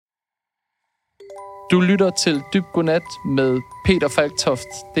Du lytter til Dyb Godnat med Peter Falktoft.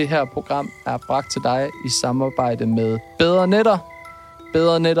 Det her program er bragt til dig i samarbejde med Bedre Netter.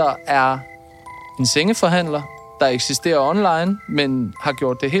 Bedre Netter er en sengeforhandler, der eksisterer online, men har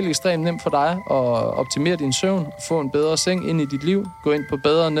gjort det helt ekstremt nemt for dig at optimere din søvn og få en bedre seng ind i dit liv. Gå ind på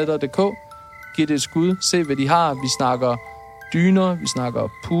bedrenetter.dk, giv det et skud, se hvad de har. Vi snakker dyner, vi snakker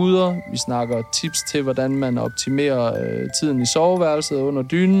puder, vi snakker tips til, hvordan man optimerer tiden i soveværelset under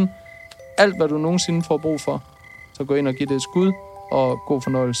dynen. Alt, hvad du nogensinde får brug for, så gå ind og giv det et skud, og god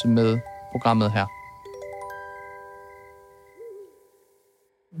fornøjelse med programmet her.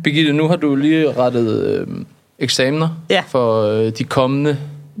 Birgitte, nu har du lige rettet eksamener for de kommende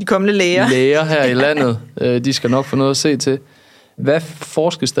læger her i landet. De skal nok få noget at se til. Hvad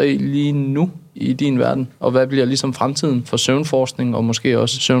forskes der i lige nu i din verden, og hvad bliver ligesom fremtiden for søvnforskning og måske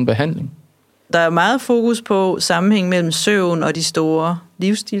også søvnbehandling? Der er meget fokus på sammenhæng mellem søvn og de store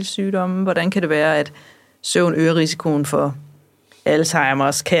livsstilssygdomme. Hvordan kan det være, at søvn øger risikoen for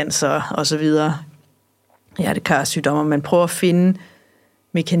Alzheimer's, cancer osv. Hjertekarsygdomme. Man prøver at finde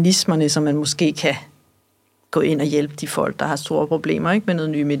mekanismerne, så man måske kan gå ind og hjælpe de folk, der har store problemer, ikke, med noget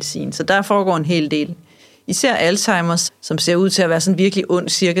ny medicin. Så der foregår en hel del. Især Alzheimer's, som ser ud til at være sådan en virkelig ond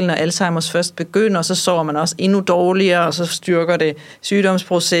cirkel, når Alzheimer's først begynder, så sover man også endnu dårligere, og så styrker det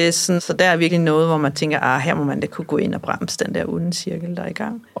sygdomsprocessen. Så der er virkelig noget, hvor man tænker, her må man da kunne gå ind og bremse den der onde cirkel, der er i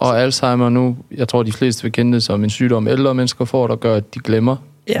gang. Og Alzheimer nu, jeg tror, de fleste vil kende det som en sygdom, ældre mennesker får, der gør, at de glemmer,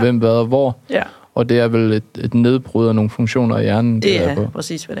 hvem, hvad og hvor. Ja. Og det er vel et nedbrud af nogle funktioner i hjernen. Det er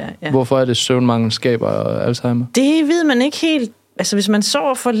præcis, hvad det er. Ja. Hvorfor er det søvnmangel skaber Alzheimer? Det ved man ikke helt. Altså, hvis man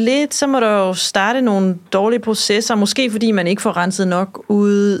sover for lidt, så må der jo starte nogle dårlige processer. Måske fordi man ikke får renset nok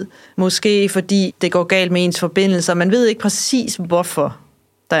ud. Måske fordi det går galt med ens forbindelser. Man ved ikke præcis, hvorfor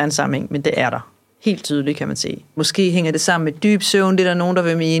der er en sammenhæng, men det er der. Helt tydeligt, kan man se. Måske hænger det sammen med dyb søvn, det er der nogen, der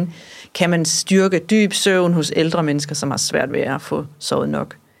vil mene. Kan man styrke dyb søvn hos ældre mennesker, som har svært ved at få sovet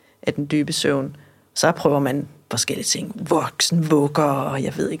nok af den dybe søvn? Så prøver man forskellige ting. Voksenvugger, og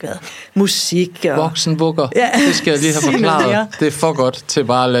jeg ved ikke hvad. Musik. Og voksenvugger? Ja. Det skal jeg lige have forklaret. Det er for godt til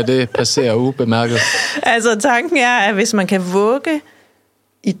bare at lade det passere ubemærket. Altså, tanken er, at hvis man kan vugge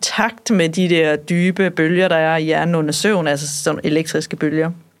i takt med de der dybe bølger, der er i hjernen under søvn, altså sådan elektriske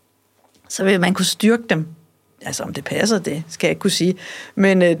bølger, så vil man kunne styrke dem. Altså, om det passer, det skal jeg ikke kunne sige.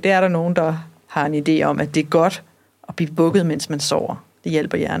 Men det er der nogen, der har en idé om, at det er godt at blive vugget, mens man sover. Det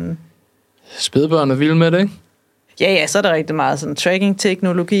hjælper hjernen. Spædbørn er vilde med det, ikke? Ja, så er der rigtig meget sådan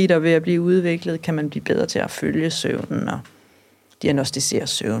tracking-teknologi, der er ved at blive udviklet. Kan man blive bedre til at følge søvnen og diagnostisere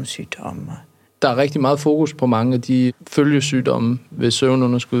søvnsygdomme. Der er rigtig meget fokus på mange af de følgesygdomme ved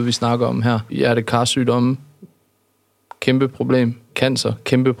søvnunderskud, vi snakker om her. Hjertekarsygdomme, kæmpe problem. Cancer,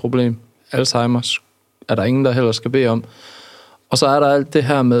 kæmpe problem. Alzheimer's er der ingen, der heller skal bede om. Og så er der alt det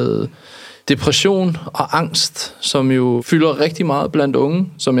her med depression og angst, som jo fylder rigtig meget blandt unge,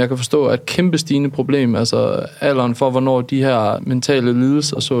 som jeg kan forstå er et kæmpe stigende problem. Altså alderen for, hvornår de her mentale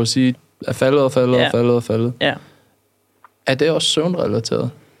lidelser, så at sige, er faldet. Ja. Er det også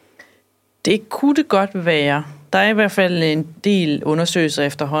søvnrelateret? Det kunne det godt være. Der er i hvert fald en del undersøgelser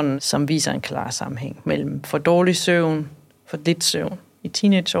efterhånden, som viser en klar sammenhæng mellem for dårlig søvn, for lidt søvn i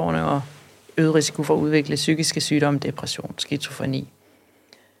teenageårene og øget risiko for at udvikle psykiske sygdomme, depression, skizofreni.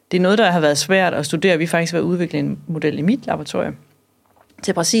 Det er noget, der har været svært at studere. Vi har faktisk været udviklet en model i mit laboratorium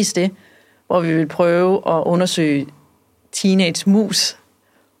til præcis det, hvor vi vil prøve at undersøge teenage-mus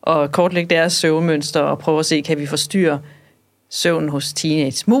og kortlægge deres søvnmønster og prøve at se, kan vi forstyrre søvnen hos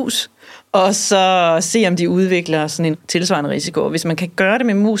teenage-mus, og så se, om de udvikler sådan en tilsvarende risiko. Og hvis man kan gøre det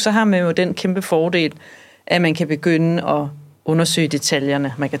med mus, så har man jo den kæmpe fordel, at man kan begynde at undersøge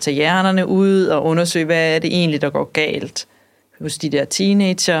detaljerne. Man kan tage hjernerne ud og undersøge, hvad er det egentlig, der går galt hos de der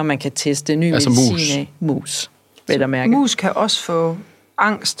teenager. Man kan teste ny medicin af mus. Vel at mærke. Mus kan også få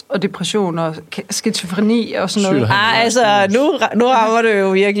angst og depression og skizofreni og sådan noget. Altså, nu rammer det jo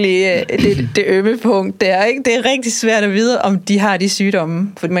virkelig det ømme punkt der, ikke? Det er rigtig svært at vide, om de har de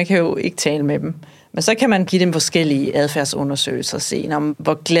sygdomme, for man kan jo ikke tale med dem. Men så kan man give dem forskellige adfærdsundersøgelser og se,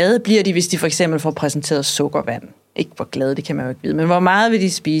 hvor glade bliver de, hvis de for eksempel får præsenteret sukkervand. Ikke hvor glade, det kan man jo ikke vide, men hvor meget vil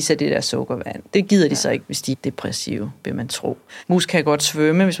de spise af det der sukkervand? Det gider de så ikke, hvis de er depressive, vil man tro. Mus kan godt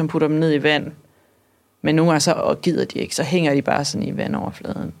svømme, hvis man putter dem ned i vand. Men nogle gange så gider de ikke, så hænger de bare sådan i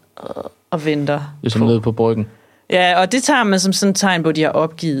vandoverfladen og venter. Ligesom nede på bryggen. Ja, og det tager man som sådan et tegn på, at de har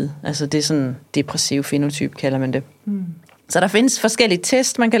opgivet. Altså det er sådan depressiv fenotyp, kalder man det. Så der findes forskellige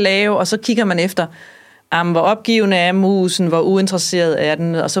test, man kan lave, og så kigger man efter, hvor opgivende er musen, hvor uinteresseret er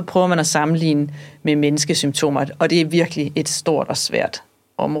den, og så prøver man at sammenligne med menneskesymptomer. Og det er virkelig et stort og svært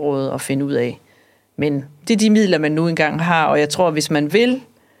område at finde ud af. Men det er de midler, man nu engang har, og jeg tror, hvis man vil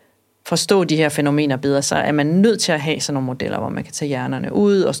forstå de her fænomener bedre, så er man nødt til at have sådan nogle modeller, hvor man kan tage hjernerne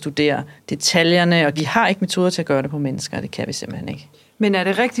ud og studere detaljerne, og de har ikke metoder til at gøre det på mennesker, det kan vi simpelthen ikke. Men er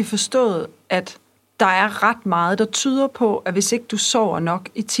det rigtigt forstået, at der er ret meget, der tyder på, at hvis ikke du sover nok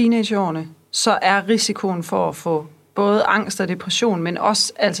i teenageårene, så er risikoen for at få både angst og depression, men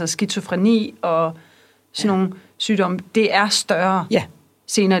også altså skizofreni og sådan nogle sygdomme, det er større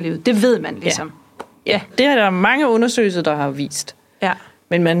senere i livet. Det ved man ligesom. Ja, det er der mange undersøgelser, der har vist. Ja.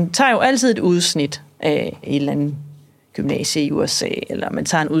 Men man tager jo altid et udsnit af et eller andet gymnasie i USA, eller man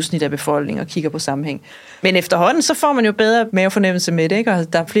tager en udsnit af befolkningen og kigger på sammenhæng. Men efterhånden, så får man jo bedre mavefornemmelse med det, ikke?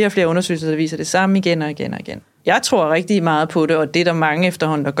 Og der er flere og flere undersøgelser, der viser det samme igen og igen og igen. Jeg tror rigtig meget på det, og det er der mange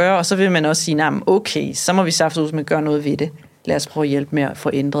efterhånden, der gør, og så vil man også sige, okay, så må vi saftsuseme gøre noget ved det. Lad os prøve at hjælpe med at få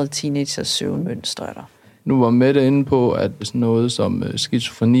ændret teenagers søvnmønstre. Nu var Mette inde på, at sådan noget som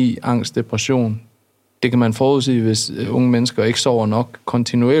skizofreni, angst, depression, det kan man forudsige, hvis unge mennesker ikke sover nok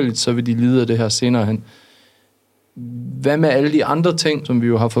kontinuerligt, så vil de lide af det her senere hen. Hvad med alle de andre ting, som vi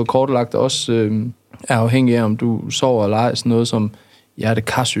jo har fået kortlagt, også er afhængige af, om du sover eller ej, sådan noget som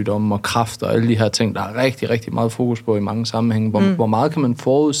hjerte-karsygdomme og kræft og alle de her ting, der er rigtig, rigtig meget fokus på i mange sammenhænge. Hvor meget kan man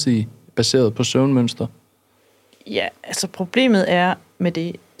forudsige baseret på søvnmønster? Ja, altså problemet er med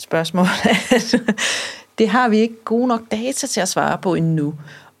det spørgsmål, at det har vi ikke gode nok data til at svare på endnu.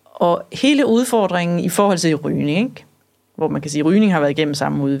 Og hele udfordringen i forhold til rygning, ikke? Hvor man kan sige, at rygning har været igennem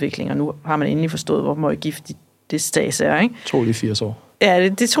samme udvikling, og nu har man endelig forstået, hvor meget giftigt det stads er. Ikke? Tog lige 80 år. Ja,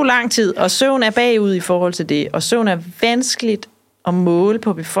 det tog lang tid, og søvn er bagud i forhold til det, og søvn er vanskeligt at måle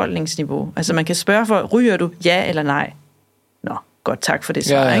på befolkningsniveau. Altså man kan spørge for, ryger du ja eller nej? Nå, godt, tak for det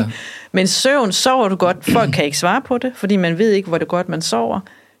svar. Ja. Ikke? Men søvn, sover du godt? Folk kan ikke svare på det, fordi man ved ikke, hvor det godt man sover.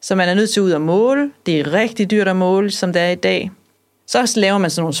 Så man er nødt til ud at måle. Det er rigtig dyrt at måle, som det er i dag. Så laver man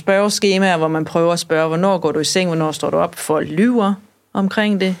sådan nogle spørgeskemaer, hvor man prøver at spørge, hvornår går du i seng, hvornår står du op? Folk lyver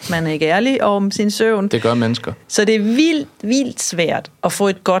omkring det. Man er ikke ærlig om sin søvn. Det gør mennesker. Så det er vildt svært at få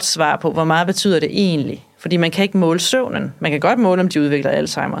et godt svar på, hvor meget betyder det egentlig. Fordi man kan ikke måle søvnen. Man kan godt måle, om de udvikler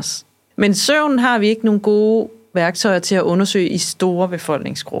Alzheimer's. Men søvnen har vi ikke nogle gode værktøjer til at undersøge i store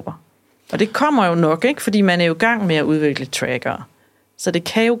befolkningsgrupper. Og det kommer jo nok, ikke? Fordi man er jo i gang med at udvikle trackere. Så det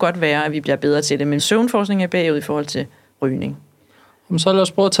kan jo godt være, at vi bliver bedre til det. Men søvnforskning er bagud i forhold til rygning. Så lad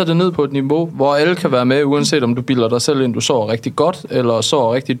os prøve at tage det ned på et niveau, hvor alle kan være med, uanset om du bilder dig selv ind, du sover rigtig godt, eller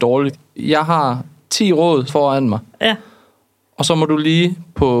sover rigtig dårligt. Jeg har 10 råd foran mig. Ja. Og så må du lige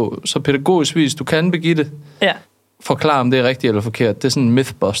på så pædagogisk vis, du kan, Birgitte, forklare, om det er rigtigt eller forkert. Det er sådan en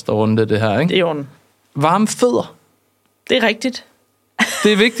mythbuster-runde, det her, ikke? Det er orden. Varme fødder. Det er rigtigt.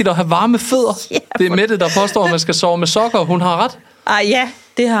 Det er vigtigt at have varme fødder. Det er Mette, der påstår, at man skal sove med sokker. Hun har ret. Ja,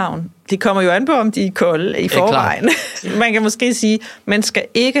 det har hun. Det kommer jo an på, om de er kolde i forvejen. Man kan måske sige, at man skal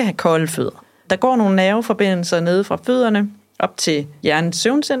ikke have kolde fødder. Der går nogle nerveforbindelser nede fra fødderne op til hjernens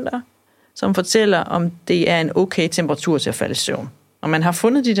søvncenter, som fortæller, om det er en okay temperatur til at falde i søvn. Og man har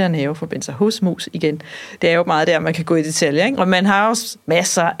fundet de der nerveforbindelser hos mus igen. Det er jo meget der, man kan gå i detaljer, ikke? Og man har også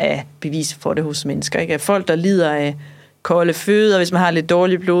masser af bevis for det hos mennesker, ikke? At folk, der lider af kolde fødder, hvis man har lidt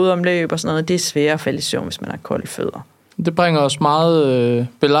dårligt blodomløb og sådan noget, det er sværere at falde i søvn, hvis man har kolde fødder. Det bringer os meget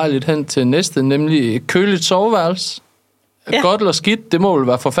belejligt hen til næste, nemlig et køligt soveværelse. Godt eller skidt, det må vel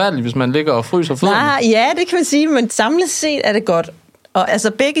være forfærdeligt, hvis man ligger og fryser fødderne. Ja, det kan man sige, men samlet set er det godt. Og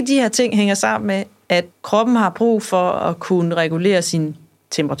altså begge de her ting hænger sammen med, at kroppen har brug for at kunne regulere sin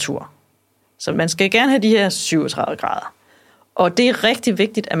temperatur. Så man skal gerne have de her 37 grader. Og det er rigtig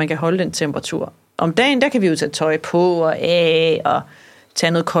vigtigt, at man kan holde den temperatur. Om dagen, der kan vi jo tage tøj på og af og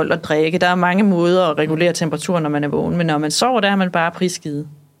tage noget koldt og drikke. Der er mange måder at regulere temperaturen, når man er vågen, men når man sover, der er man bare prisgivet.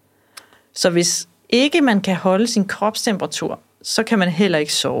 Så hvis ikke man kan holde sin kropstemperatur, så kan man heller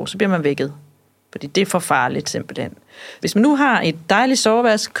ikke sove, så bliver man vækket. Fordi det er for farligt simpelthen. Hvis man nu har et dejligt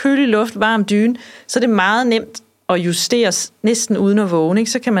soveværelse, kølig luft, varm dyne, så er det meget nemt at justeres næsten uden at vågne.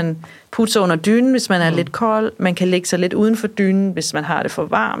 Ikke? Så kan man putte sig under dynen, hvis man er lidt kold. Man kan lægge sig lidt uden for dynen, hvis man har det for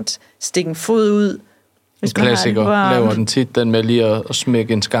varmt. Stikke en fod ud. En klassiker laver den tit, den med lige at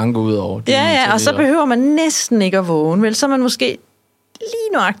smække en skanke ud over dynen. Ja, og så behøver man næsten ikke at vågne. Vel, så er man måske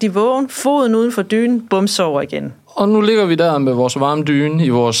lige nøjagtigt vågen, foden uden for dynen, bum, sover igen. Og nu ligger vi der med vores varme dyne i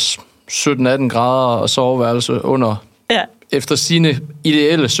vores 17-18 grader og soveværelse under efter sine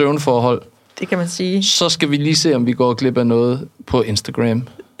ideelle søvnforhold. Det kan man sige. Så skal vi lige se, om vi går glip af noget på Instagram,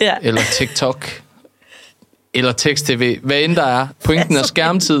 eller TikTok, eller tekst-tv. Hvad end der er. Pointen er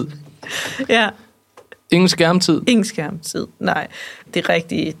skærmtid. Ja. Ingen skærmtid. Ingen skærmtid, nej. Det er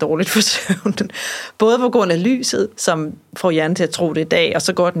rigtig dårligt for søvnen. Både på grund af lyset, som får hjernen til at tro det i dag, og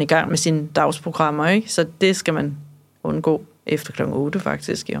så går den i gang med sine dagsprogrammer, ikke? Så det skal man undgå efter klokken 8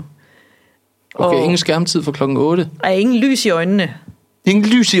 faktisk, jo. Okay, ingen skærmtid for klokken 8? Ingen lys i øjnene. Ingen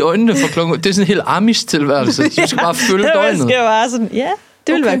lys i øjnene for klokken. Det er sådan en helt Amish-tilværelse. Så du skal bare følge døgnet. Det skal bare sådan,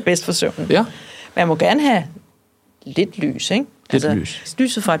 det vil være bedst for søvnen. Ja. Man må gerne have lidt lys, ikke? Lys.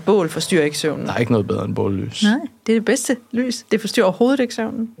 Lyset fra et bål forstyrrer ikke søvnen. Der er ikke noget bedre end bållys. Nej, det er det bedste lys. Det forstyrrer overhovedet ikke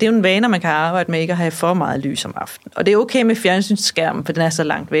søvnen. Det er jo en vane, man kan arbejde med ikke at have for meget lys om aftenen. Og det er okay med fjernsynsskærmen, for den er så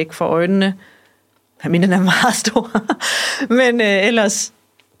langt væk fra øjnene. Men den er meget stor. Men ellers,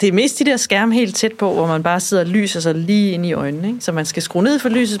 det er mest de der skærme helt tæt på, hvor man bare sidder og lyser sig lige ind i øjnene. Ikke? Så man skal skrue ned for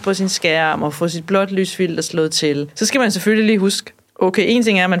lyset på sin skærm og få sit blåt lysfilter slået til. Så skal man selvfølgelig lige huske, okay, en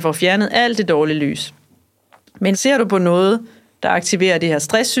ting er, at man får fjernet alt det dårlige lys. Men ser du på noget, der aktiverer det her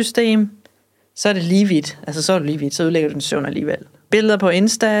stresssystem, så er det lige vidt. Altså, så er det lige vidt, så udlægger du den søvn alligevel. Billeder på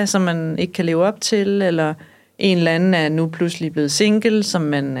Insta, som man ikke kan leve op til, eller en eller anden er nu pludselig blevet single, som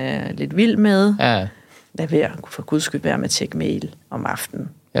man er lidt vild med. Ja. Lad være, for guds skyld, være med at tjekke mail om aftenen.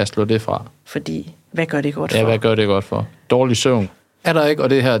 Jeg slår det fra. Fordi, hvad gør det godt for? Ja, hvad gør det godt for? Dårlig søvn. Er der ikke, og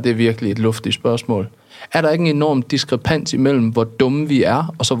det her, det er virkelig et luftigt spørgsmål, er der ikke en enorm diskrepans imellem, hvor dumme vi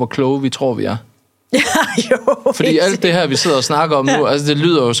er, og så hvor kloge vi tror, vi er? Ja, jo. Fordi alt det her, vi sidder og snakker om nu, altså det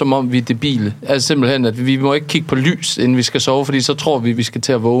lyder jo som om, vi er debile. Altså simpelthen, at vi må ikke kigge på lys, inden vi skal sove, fordi så tror vi skal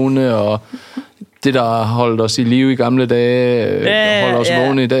til at vågne, og det, der holdt os i live i gamle dage, holder os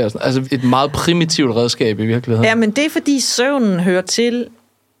vågne i dag. Altså et meget primitivt redskab i virkeligheden. Ja, men det er fordi søvnen hører til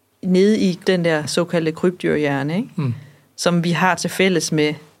nede i den der såkaldte krybdyrhjerne, ikke? Som vi har til fælles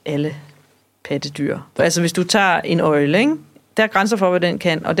med alle pattedyr. Altså hvis du tager en øgle, ikke? Der er grænser for, hvad den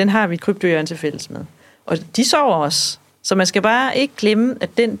kan, og den har vi krybdyrhjernen til fælles med. Og de sover også. Så man skal bare ikke glemme, at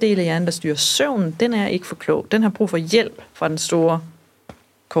den del af hjernen, der styrer søvnen, den er ikke for klog. Den har brug for hjælp fra den store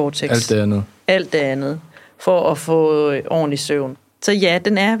cortex. Alt det andet. For at få ordentlig søvn. Så ja,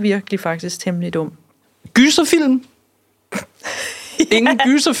 den er virkelig faktisk temmelig dum. Gyserfilm? Ingen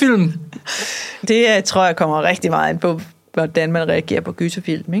gyserfilm? Det tror jeg kommer rigtig meget ind på, hvordan man reagerer på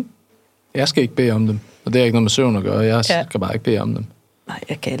gyserfilm, ikke? Jeg skal ikke bede om dem. Og det er ikke noget med søvn at gøre. Jeg skal bare ikke bede om dem. Nej,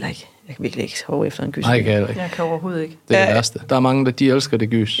 jeg kan heller ikke. Jeg kan virkelig ikke sove efter en gys. Nej, jeg kan heller ikke. Jeg kan overhovedet ikke. Det er det værste. Der er mange, de elsker det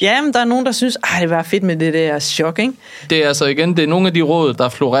gys. Ja, men der er nogen, der synes, det var fedt med det der chok, ikke? Det er altså igen, det er nogle af de råd, der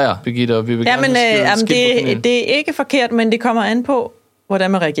florerer, Birgitte, og vi vil gerne det er ikke forkert, men det kommer an på,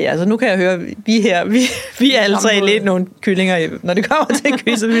 hvordan man reagerer. Altså nu kan jeg høre, vi er alle tre lidt nogle kyllinger, når det kommer til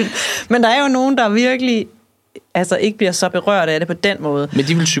gyserfilm. Men der er jo nogen, der virkelig ikke bliver så berørt af det på den måde. Men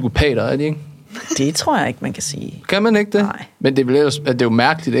de er vel psykopater, er de ikke? Det tror jeg ikke, man kan sige. Kan man ikke det? Nej. Men det er jo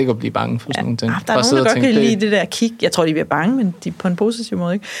mærkeligt ikke at blive bange for sådan nogle ting. Der er nogen, der godt kan lide det der kig. Jeg tror, de bliver bange, men de på en positiv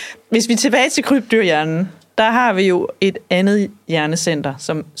måde. Ikke? Hvis vi er tilbage til krybdyrhjernen, der har vi jo et andet hjernecenter,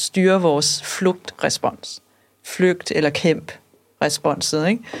 som styrer vores flugtrespons. Flygt- eller kæmp-responset.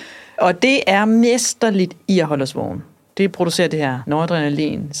 Ikke? Og det er mesterligt i at holde os vågen. Det producerer det her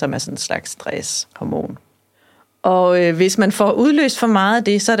noradrenalin, som er sådan en slags stresshormon. Og hvis man får udløst for meget af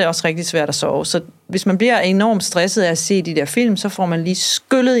det, så er det også rigtig svært at sove. Så hvis man bliver enormt stresset af at se de der film, så får man lige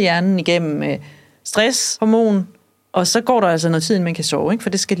skyllet hjernen igennem stresshormon, og så går der altså noget tid, inden man kan sove, ikke? For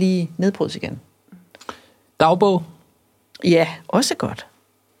det skal lige nedbrydes igen. Dagbog? Ja, også godt.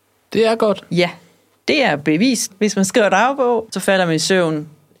 Det er godt? Ja, det er bevist. Hvis man skriver dagbog, så falder man i søvn.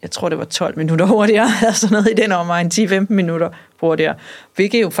 Jeg tror, det var 12 minutter hurtigere, eller sådan noget i den omegn, 10-15 minutter hurtigere.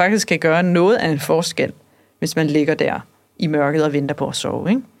 Hvilket jo faktisk kan gøre noget af en forskel, hvis man ligger der i mørket og venter på at sove,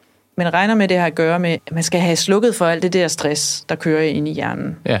 ikke? Men regner med, det har at gøre med, at man skal have slukket for alt det der stress, der kører ind i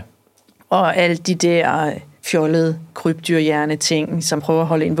hjernen. Ja. Og alle de der fjollede krybdyrhjerne-ting, som prøver at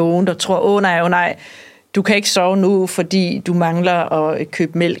holde en vågen, der tror, nej, du kan ikke sove nu, fordi du mangler at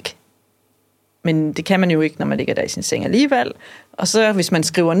købe mælk. Men det kan man jo ikke, når man ligger der i sin seng alligevel. Og så, hvis man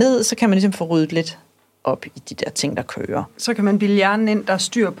skriver ned, så kan man ligesom få ryddet lidt op i de der ting, der kører. Så kan man bilde hjernen ind, der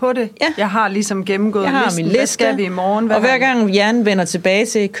styr på det. Ja. Jeg har ligesom gennemgået min liste. Hvad skal vi i morgen? Og hver gang hjernen vender tilbage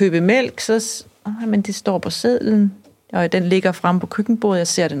til at købe mælk, så men det står på sedlen, og den ligger fremme på køkkenbordet. Jeg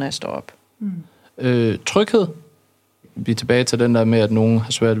ser det, når jeg står op. Tryghed. Vi er tilbage til den der med, at nogen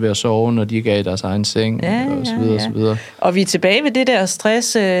har svært ved at sove, når de ikke er i deres egen seng, og så videre, og så videre. Og vi er tilbage ved det der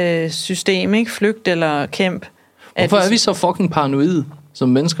stresssystem, ikke? Flygt eller kæmp. Hvorfor er vi så fucking paranoide som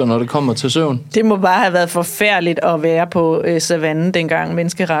mennesker, når det kommer til søvn? Det må bare have været forfærdeligt at være på savannen, dengang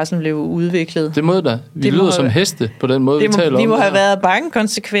menneskerassen blev udviklet. Det må da. Vi lyder som heste på den måde, vi taler om. Vi må have været bange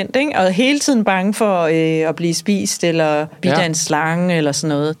konsekvent, ikke? Og hele tiden bange for at blive spist, eller bidt af en slange, eller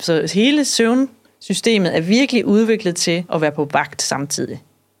sådan noget. Så hele søvnsystemet er virkelig udviklet til at være på vagt samtidig.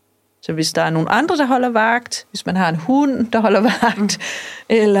 Så hvis der er nogle andre, der holder vagt, hvis man har en hund, der holder vagt,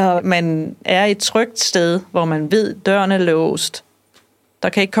 eller man er i et trygt sted, hvor man ved, døren er låst, der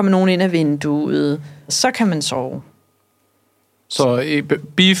kan ikke komme nogen ind af vinduet, så kan man sove. Så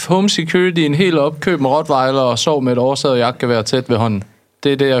Beef Home Security, en hel opkøb med Rottweiler og sov med et oversaget jagtgevær tæt ved hånden.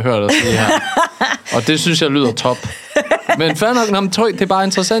 Det er det, jeg hørte dig sige her. Og det synes jeg lyder top. Men fair nok, det er bare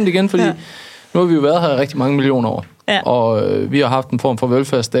interessant igen, fordi nu har vi jo været her i rigtig mange millioner år. Ja. Og vi har haft en form for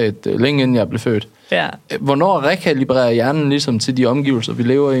velfærdsstat længe inden jeg blev født. Ja. Hvornår rekalibrerer hjernen ligesom til de omgivelser, vi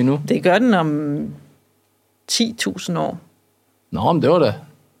lever i nu? Det gør den om 10.000 år. Nå, men det var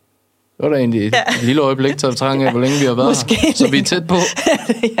da egentlig et lille øjeblik til at trænge af, hvor længe vi har været måske her. Så vi er tæt på.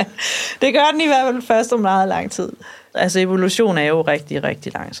 Ja. Det gør den i hvert fald først om meget lang tid. Altså evolution er jo rigtig,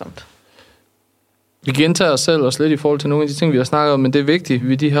 rigtig langsomt. Vi gentager os selv også lidt i forhold til nogle af de ting, vi har snakket om, men det er vigtigt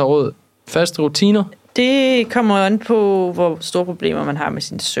ved de her råd. Faste rutiner. Det kommer an på, hvor store problemer man har med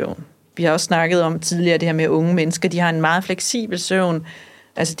sin søvn. Vi har også snakket om tidligere det her med unge mennesker. De har en meget fleksibel søvn.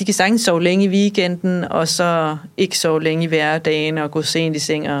 Altså, de kan sagtens sove længe i weekenden, og så ikke sove længe i hverdagen, og gå sent i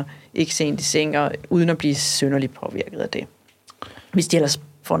seng, og ikke sent i seng, og uden at blive synderligt påvirket af det. Hvis de ellers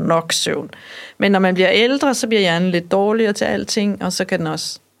får nok søvn. Men når man bliver ældre, så bliver hjernen lidt dårligere til alting, og så kan den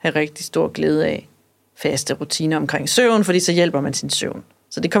også have rigtig stor glæde af faste rutiner omkring søvn, fordi så hjælper man sin søvn.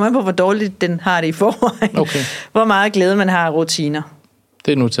 Så det kommer an på, hvor dårligt den har det i forvejen. Okay. Hvor meget glæde man har af rutiner.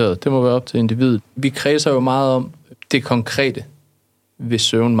 Det er noteret. Det må være op til individet. Vi kredser jo meget om det konkrete ved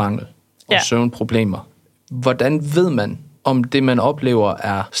søvnmangel og søvnproblemer. Hvordan ved man, om det, man oplever,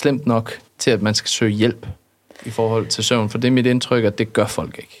 er slemt nok til, at man skal søge hjælp i forhold til søvn? For det er mit indtryk, at det gør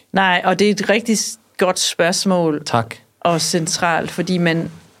folk ikke. Nej, og det er et rigtig godt spørgsmål. Tak. Og centralt, fordi man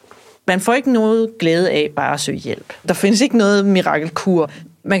får ikke noget glæde af bare at søge hjælp. Der findes ikke noget mirakelkur.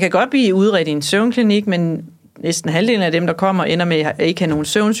 Man kan godt blive udredt i en søvnklinik, men næsten halvdelen af dem, der kommer, ender med at ikke have nogen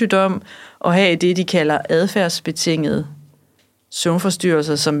søvnsygdom, og have det, de kalder adfærdsbetingede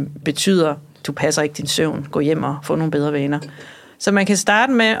søvnforstyrrelser, som betyder, du passer ikke din søvn, gå hjem og få nogle bedre vaner. Så man kan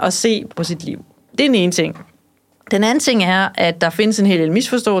starte med at se på sit liv. Det er den ene ting. Den anden ting er, at der findes en hel del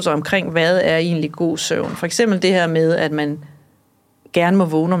misforståelser omkring, hvad er egentlig god søvn. For eksempel det her med, at man gerne må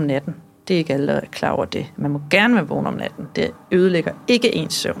vågne om natten. Det er ikke alle, der er klar over det. Man må gerne vågne om natten. Det ødelægger ikke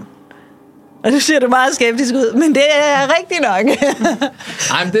ens søvn. Og nu ser du meget skeptisk ud, men det er rigtigt nok.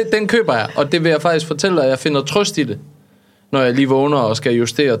 Nej, men den køber jeg, og det vil jeg faktisk fortælle dig, at jeg finder trøst i det, når jeg lige vågner og skal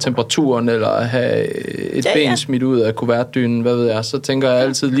justere temperaturen, eller have et ben smidt ud af kuvertdynen, hvad ved jeg, så tænker jeg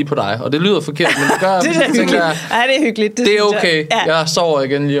altid lige på dig. Og det lyder forkert, men det gør jeg, så tænker jeg, det er hyggeligt. Det er okay, jeg sover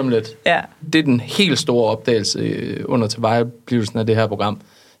igen lige om lidt. Ja. Det er den helt store opdagelse under tilvejeblivelsen af det her program.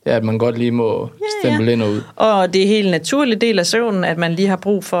 Det er, at man godt lige må stemple ind og ud. Og det er en helt naturlig del af søvnen, at man lige har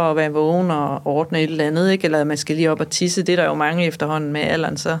brug for at være vågen og ordne et eller andet, ikke? Eller at man skal lige op og tisse. Det er der jo mange efterhånden med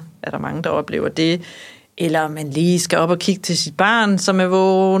alderen, så er der mange, der oplever det. Eller man lige skal op og kigge til sit barn, som er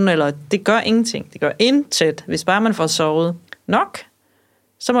vågen, eller det gør ingenting. Det gør intet. Hvis bare man får sovet nok,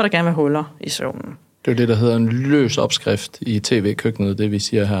 så må der gerne være huller i søvnen. Det er det, der hedder en løs opskrift i tv-køkkenet, det vi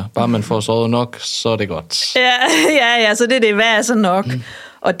siger her. Bare man får sovet nok, så er det godt. Ja, så det er det. Hvad er så nok?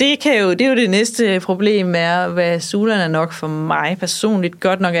 Og det er jo det næste problem er, hvad sulerne er nok for mig personligt.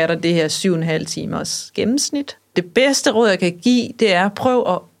 Godt nok er der det her 7,5 timers gennemsnit. Det bedste råd, jeg kan give, det er at prøve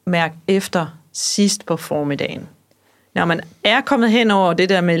at mærke efter sidst på formiddagen. Når man er kommet hen over det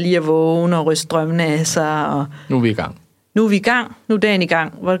der med lige at vågne og ryste drømmene af sig. Og nu er vi i gang. Nu er dagen i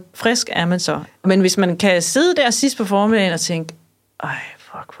gang. Hvor frisk er man så? Men hvis man kan sidde der sidst på formiddagen og tænke,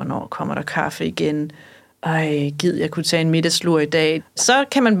 hvornår kommer der kaffe igen? Jeg kunne tage en middagslur i dag. Så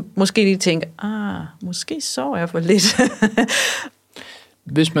kan man måske lige tænke, måske sover jeg for lidt.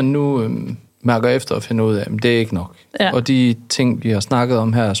 Hvis man nu mærker efter og finder ud af, at det er ikke nok. Ja. Og de ting, vi har snakket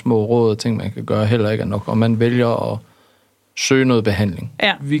om her, små råd og ting, man kan gøre, heller ikke er nok. Og man vælger at søge noget behandling.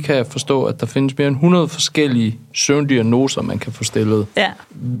 Ja. Vi kan forstå, at der findes mere end 100 forskellige søvndiagnoser, man kan få stillet. Ja.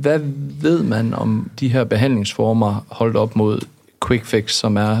 Hvad ved man om de her behandlingsformer holdt op mod quick fix,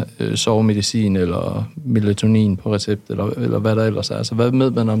 som er sovemedicin eller melatonin på recept, eller hvad der ellers er? Altså, hvad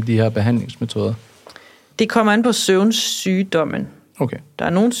ved man om de her behandlingsmetoder? Det kommer an på søvnsygdommen. Okay. Der er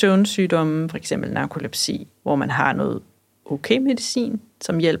nogle søvnsygdomme, for eksempel narkolepsi, hvor man har noget medicin,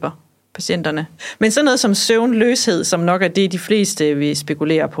 som hjælper patienterne. Men sådan noget som søvnløshed, som nok er det, de fleste vil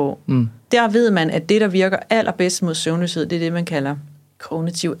spekulere på, der ved man, at det, der virker allerbedst mod søvnløshed, det er det, man kalder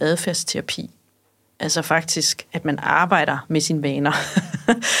kognitiv adfærdsterapi. Altså faktisk, at man arbejder med sine vaner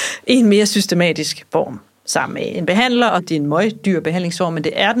i en mere systematisk form sammen med en behandler, og det er en meget dyr behandlingsform, men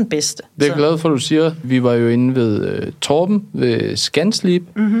det er den bedste. Det er jeg glad for, at du siger. Vi var jo inde ved Torben ved ScanSleep,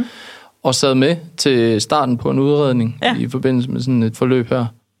 og sad med til starten på en udredning i forbindelse med sådan et forløb her.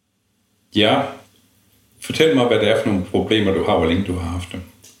 Ja. Fortæl mig, hvad det er for nogle problemer, du har, hvor længe du har haft dem.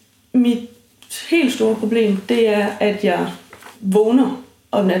 Mit helt store problem, det er, at jeg vågner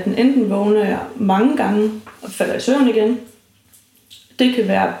om natten. Enten vågner jeg mange gange og falder i søvn igen. Det kan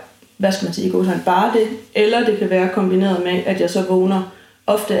være, bare det, eller det kan være kombineret med, at jeg så vågner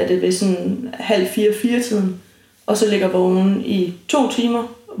Ofte er det ved sådan 3:30-4-tiden, og så ligger vågen i 2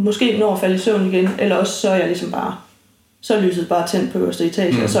 timer, måske når at falde i søvn igen, eller også så er jeg ligesom bare, så er lyset bare tændt på øverste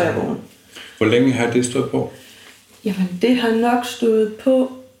etage, og så er jeg vågen. Hvor længe har det stået på? Jamen, det har nok stået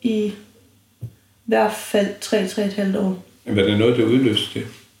på i hvert fald 3,5 år. Var det noget, der udløste det?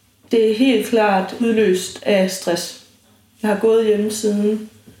 Det er helt klart udløst af stress. Jeg har gået hjemme siden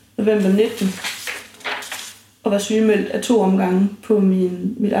november 19 og var sygemeldt af 2 omgange på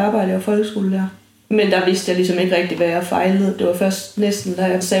mit arbejde og folkeskolelærer. Men der vidste jeg ligesom ikke rigtig, hvad jeg fejlede. Det var først næsten, da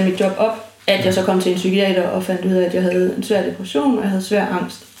jeg sagde mit job op, at jeg så kom til en psykiater og fandt ud af, at jeg havde en svær depression, og jeg havde svær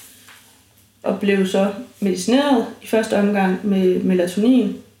angst. Og blev så medicineret i første omgang med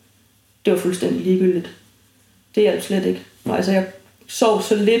melatonin. Det var fuldstændig ligegyldigt. Det hjalp slet ikke. Og altså, jeg sov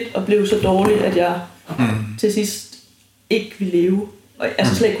så lidt og blev så dårlig, at jeg til sidst ikke ville leve. Og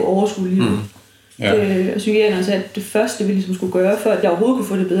altså slet ikke kunne overskue livet. Og psykiateren sagde, at det første, vi ligesom skulle gøre, for at jeg overhovedet kunne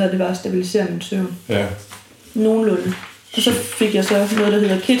få det bedre, det var at stabilisere min søvn. Ja. Nogenlunde. Og så fik jeg så noget, der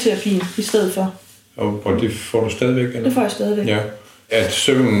hedder keterapin i stedet for. Og det får du stadigvæk? Eller? Det får jeg stadigvæk. Ja. Er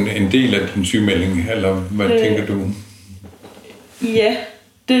søvnen en del af din sygemelding, eller hvad tænker du? Ja,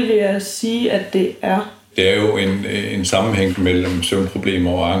 det vil jeg sige, at det er. Det er jo en sammenhæng mellem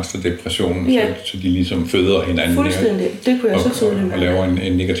søvnproblemer og angst og depression, så de ligesom føder hinanden. Fuldstændig, det kunne jeg så tydeligt. Og laver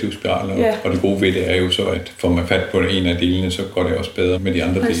en negativ spiral. Og det gode ved det er jo så, at får man fat på en af delene, så går det også bedre med de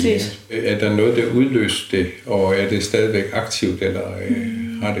andre dele. Er der noget, der udløste det, og er det stadigvæk aktivt, eller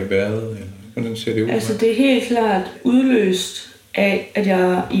har det været? Eller hvordan ser det ud? Altså det er helt klart udløst af, at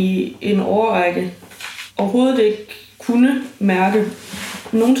jeg i en årrække overhovedet ikke kunne mærke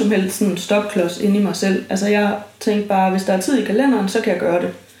nogen som helst sådan stopklods inde i mig selv. Altså jeg tænkte bare, hvis der er tid i kalenderen, så kan jeg gøre det.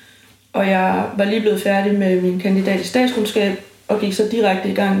 Og jeg var lige blevet færdig med min kandidat i statskundskab, og gik så direkte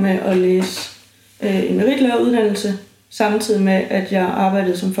i gang med at læse en meritlæreruddannelse, samtidig med, at jeg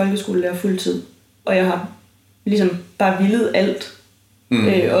arbejdede som folkeskolelærer fuldtid. Og jeg har ligesom bare villet alt.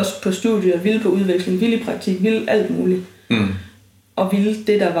 Også på studier, ville på udveksling, ville i praktik, ville alt muligt. Og ville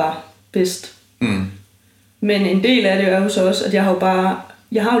det, der var bedst. Men en del af det er jo så også, at jeg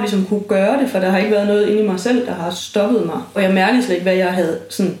har jo ligesom kunne gøre det, for der har ikke været noget inde i mig selv, der har stoppet mig. Og jeg mærkede slet ikke, hvad jeg havde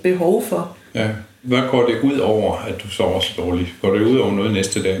sådan behov for. Ja. Hvad går det ud over, at du sover så dårligt? Går det ud over noget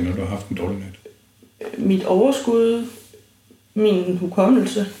næste dag, når du har haft en dårlig nat? Mit overskud, min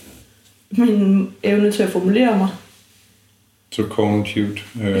hukommelse, min evne til at formulere mig. Så kognitivt?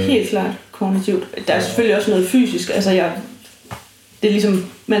 Helt klart kognitivt. Der er selvfølgelig også noget fysisk. Altså det er ligesom,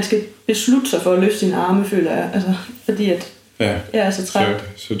 man skal beslutte sig for at løfte sine arme, føler jeg. Altså, fordi at jeg er så træt.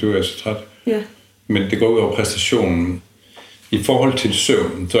 Så du er så træt? Ja. Men det går ud over præstationen. I forhold til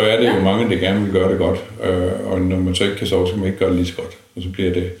søvn, så er det jo mange, der gerne vil gøre det godt. Og når man så ikke kan sove, så kan man ikke gøre det lige så godt. Og så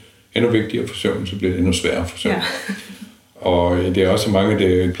bliver det endnu vigtigere for søvn, så bliver det endnu sværere for søvn. Ja. Og det er også mange,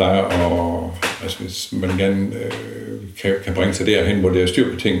 der plejer at... Altså hvis man gerne kan bringe sig derhen, hvor det er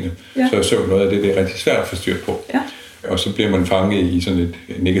styr på tingene, så er søvn noget af det er rigtig svært at få styr på. Ja. Og så bliver man fanget i sådan et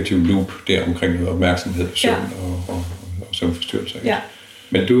negativt loop der omkring noget opmærksomhed på søvn og søvnforstyrrelser. Ja.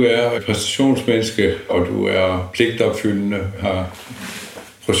 Men du er præstationsmenneske, og du er pligtopfyldende, har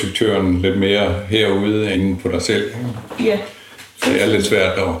projektøren lidt mere herude end på dig selv. Ja. Det er lidt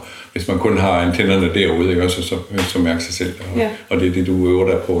svært, hvis man kun har antennerne derude, ikke? Så mærker sig selv. Og det er det, du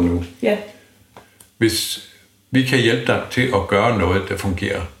øver dig på nu. Ja. Hvis vi kan hjælpe dig til at gøre noget, der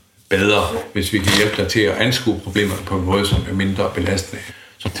fungerer bedre, hvis vi kan hjælpe dig til at anskue problemerne på en måde, som er mindre belastende,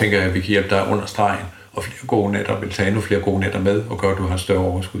 så tænker jeg, at vi kan hjælpe dig under stregen, og flere gode nætter, vil tage endnu flere gode nætter med, og gøre, at du har større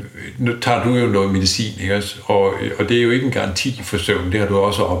overskud. Nu tager du jo noget medicin, ikke? Og det er jo ikke en garanti for søvn, det har du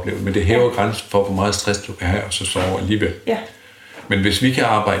også oplevet, men det hæver grænsen for, hvor meget stress du kan have, og så sove alligevel. Ja. Men hvis vi kan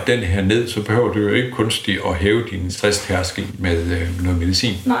arbejde den her ned, så behøver du jo ikke kunstigt at hæve din stresstærskel med noget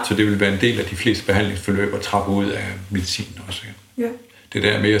medicin. Nej. Så det vil være en del af de fleste behandlingsforløb at trappe ud af medicin også. Ja. Det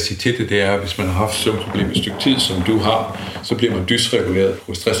der med at sige til det er, at hvis man har haft søvnproblemer et stykke tid, som du har, så bliver man dysreguleret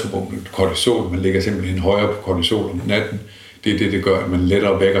på stresshormonet kortisol. Man ligger simpelthen højere på kortisol om natten. Det er det, der gør, at man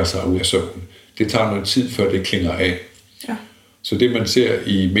lettere vækker sig ud af søvnen. Det tager noget tid, før det klinger af. Ja. Så det, man ser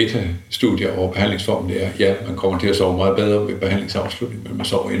i metastudier over behandlingsformen, det er, man kommer til at sove meget bedre ved behandlingsafslutning, men man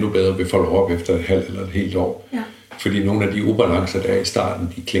sover endnu bedre ved follow-up efter et halvt eller et helt år. Ja. Fordi nogle af de ubalancer, der er i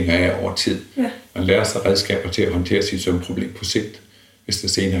starten, de klinger af over tid. Ja. Man lærer sig redskaber til at håndtere sit søvnproblem på sigt. Hvis der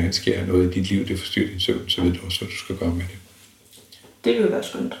senere hen sker noget i dit liv, det forstyrrer din søvn, så ved du også, hvad du skal gøre med det. Det vil være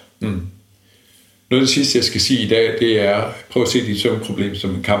skønt. Noget af det sidste, jeg skal sige i dag, det er, prøv at se dit søvnproblem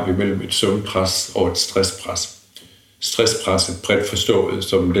som en kamp imellem et søvnpres og et stresspres. Stresspres er bredt forstået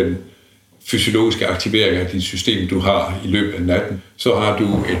som den fysiologiske aktivering af dit system, du har i løbet af natten. Så har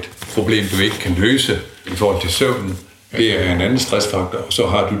du et problem, du ikke kan løse i forhold til søvnen, Det er en anden stressfaktor, og så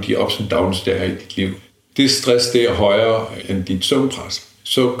har du de ups and downs, der er i dit liv. Det stress, det er højere end dit søvnpres.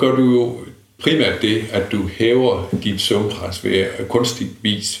 Så gør du jo primært det, at du hæver dit søvnpres ved kunstigt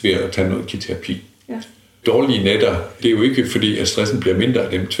vis ved at tage noget terapi. Ja. Dårlige nætter, det er jo ikke fordi, at stressen bliver mindre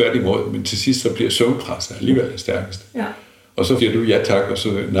af dem, tværtimod, men til sidst så bliver søvnpresset alligevel det stærkeste. Ja. Og så siger du ja tak, og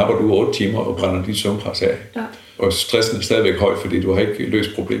så napper du 8 timer og brænder dit søvnpres af. Ja. Og stressen er stadigvæk høj, fordi du har ikke løst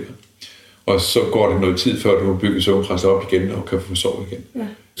problemet. Og så går det noget tid, før du har bygget søvnpresset op igen og kan få sovet igen. Ja.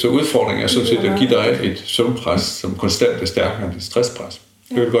 Så udfordringen er sådan set at give dig et søvnpres, som konstant er stærkere end dit stresspres.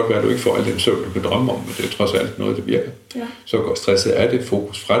 Det kan godt være, at du ikke får al den søvn, du kan drømme om, men det er trods alt noget, der virker. Ja. Så går stresset af det,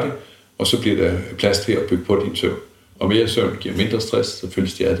 fokus fra det, og så bliver der plads til at bygge på din søvn. Og mere søvn giver mindre stress, så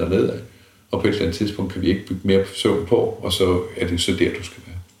følges de af dig nedad. Og på et eller andet tidspunkt kan vi ikke bygge mere søvn på, og så er det så der, du skal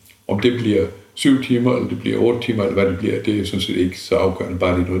være. Om det bliver 7 timer, eller det bliver 8 timer, eller hvad det bliver, det er sådan set ikke så afgørende,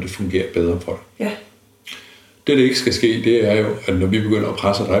 bare det er noget, der fungerer bedre for dig. Ja. Det, der ikke skal ske, det er jo, at når vi begynder at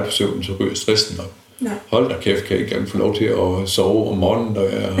presse dig på søvnen, så ryger stressen op. Nej. Hold da kæft, kan jeg ikke engang få lov til at sove om morgenen,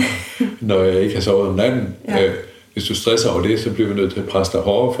 når jeg ikke har sovet om natten. Ja. Hvis du stresser over det, så bliver vi nødt til at presse dig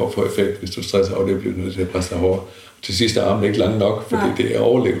hårdere for at få effekt. Hvis du stresser over det, bliver vi nødt til at presse dig hårdere. Til sidst er armen ikke lang nok, fordi det er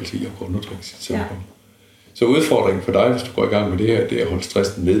overlevelse i at kunne undertrykke sit søvn. Ja. Så udfordringen for dig, hvis du går i gang med det her, det er at holde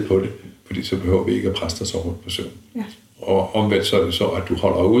stressen ned på det, fordi så behøver vi ikke at presse dig så hårdt på søvn. Ja. Og omvendt så er det så, at du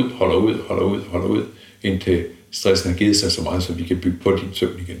holder ud, indtil stressen har givet sig så meget, så vi kan bygge på din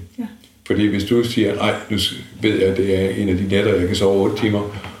søvn igen. Ja. Fordi hvis du siger, nej, nu ved jeg, at det er en af de nætter, jeg kan sove 8 timer,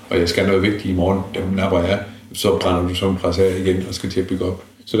 og jeg skal noget vigtigt i morgen, dem napper jeg, så brænder du søvnpres af igen og skal til at bygge op.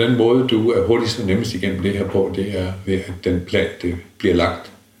 Så den måde, du er hurtigst og nemmest igennem det her på, det er ved, at den plan, det bliver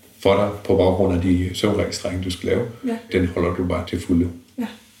lagt for dig på baggrund af de søvnregistreringer, du skal lave. Ja. Den holder du bare til fulde. Ja.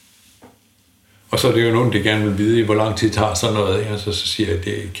 Og så er det jo nogen, der gerne vil vide, hvor lang tid tager sådan noget. Altså, så siger jeg, at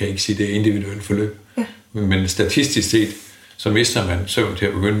det kan jeg ikke sige, det er individuelt forløb. Ja. Men statistisk set, så mister man søvn til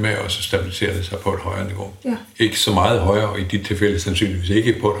at begynde med, og så stabiliserer det sig på et højere niveau. Ja. Ikke så meget højere, og i dit tilfælde sandsynligvis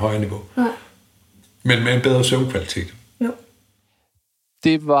ikke på et højere niveau. Nej. Men med en bedre søvnkvalitet. Jo.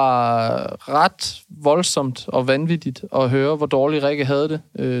 Det var ret voldsomt og vanvittigt at høre, hvor dårligt Rikke havde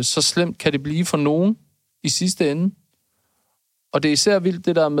det. Så slemt kan det blive for nogen i sidste ende. Og det er især vildt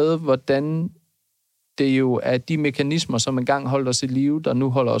det der med, hvordan det jo er de mekanismer, som engang holdt os i live, der nu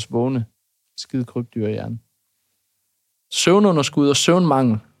holder os vågne. Skide krybdyr i hjernen. Søvnunderskud og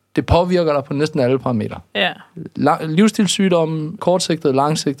søvnmangel, det påvirker dig på næsten alle parametre. Ja. Livsstilssygdomme, kortsigtet,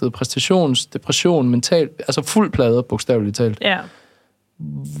 langsigtet, præstations, depression, mental, altså fuld plade, bogstaveligt talt. Ja.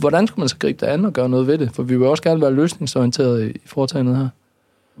 Hvordan skulle man så gribe det an og gøre noget ved det? For vi vil også gerne være løsningsorienteret i foretagendet her.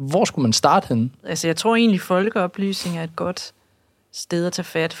 Hvor skulle man starte henne? Altså, jeg tror egentlig, folkeoplysning er et godt sted at tage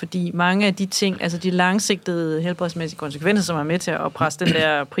fat, fordi mange af de ting, altså de langsigtede helbredsmæssige konsekvenser, som er med til at presse den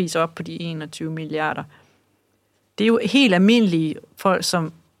der pris op på de 21 milliarder, det er jo helt almindelige folk,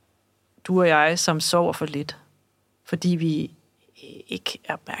 som du og jeg, som sover for lidt, fordi vi ikke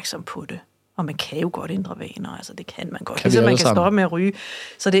er opmærksom på det. Og man kan jo godt ændre vaner, altså det kan man godt, ligesom man kan stoppe med at ryge.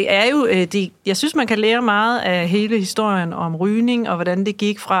 Så det er jo, jeg synes, man kan lære meget af hele historien om rygning, og hvordan det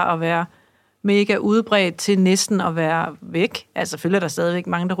gik fra at være mega udbredt til næsten at være væk. Altså selvfølgelig er der stadigvæk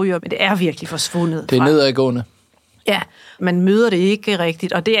mange, der ryger, men det er virkelig forsvundet. Det er nedadgående. Ja, man møder det ikke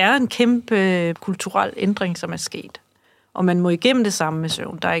rigtigt, og det er en kæmpe kulturel ændring, som er sket. Og man må igennem det samme med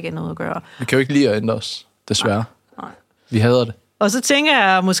søvn, der er ikke noget at gøre. Vi kan jo ikke lide at ændre os, desværre. Nej. Vi hader det. Og så tænker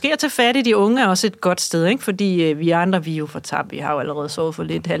jeg, måske at tage fat i de unge er også et godt sted, ikke? Fordi vi andre, vi er jo fortabt, vi har jo allerede sovet for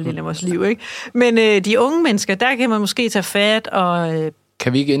lidt halvdelen af vores liv, ikke? Men de unge mennesker, der kan man måske tage fat og...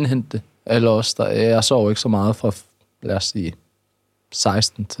 Kan vi ikke indhente det? Alle os, jeg sover ikke så meget fra, lad os sige,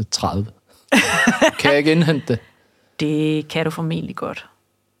 16 til 30. Kan jeg ikke indhente det? Det kan du formentlig godt.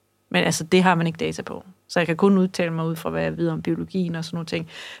 Men altså, det har man ikke data på. Så jeg kan kun udtale mig ud fra, hvad jeg ved om biologien og sådan nogle ting.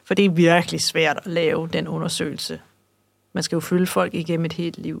 For det er virkelig svært at lave den undersøgelse. Man skal jo følge folk igennem et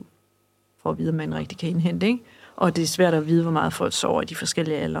helt liv, for at vide, om man rigtig kan indhente, ikke? Og det er svært at vide, hvor meget folk sover i de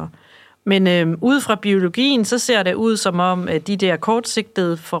forskellige aldre. Men ud fra biologien, så ser det ud som om, at de der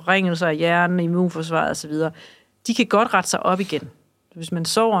kortsigtede forringelser af hjernen, immunforsvaret osv., de kan godt rette sig op igen. Hvis man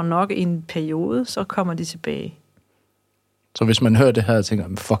sover nok i en periode, så kommer de tilbage. Så hvis man hører det her og tænker,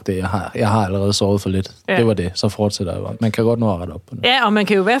 fuck det, jeg har allerede sovet for lidt. Ja. Det var det, så fortsætter jeg bare. Man kan godt nå at rette op på det. Ja, og man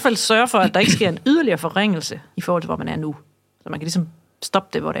kan jo i hvert fald sørge for, at der ikke sker en yderligere forringelse i forhold til, hvor man er nu. Så man kan ligesom stoppe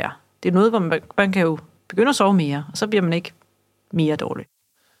det, hvor det er. Det er noget, hvor man kan jo begynde at sove mere, og så bliver man ikke mere dårlig.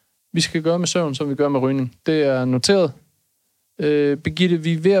 Vi skal gøre med søvn, som vi gør med rygning. Det er noteret. Birgitte,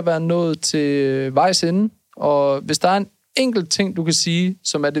 vi er ved at være nået til vejs ende, og hvis der er en enkelt ting, du kan sige,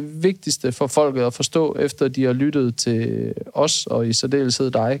 som er det vigtigste for folket at forstå, efter de har lyttet til os, og i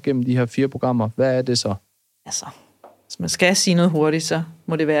særdeleshed dig, gennem de her 4 programmer, hvad er det så? Altså, Hvis man skal sige noget hurtigt, så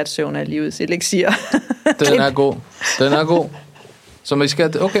må det være, at søvn er livets eliksir. Den er god. Den er god. Så man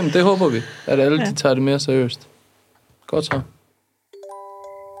skal... Okay, men det håber vi, at alle de tager det mere seriøst. Godt så.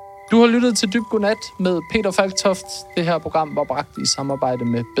 Du har lyttet til Dyb Godnat med Peter Falktoft. Det her program var bragt i samarbejde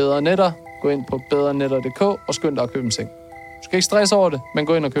med Bedre Netter. Gå ind på bedrenetter.dk og skynd dig at købe en seng. Du skal ikke stresse over det, men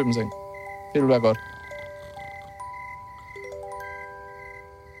gå ind og købe en seng. Det vil være godt.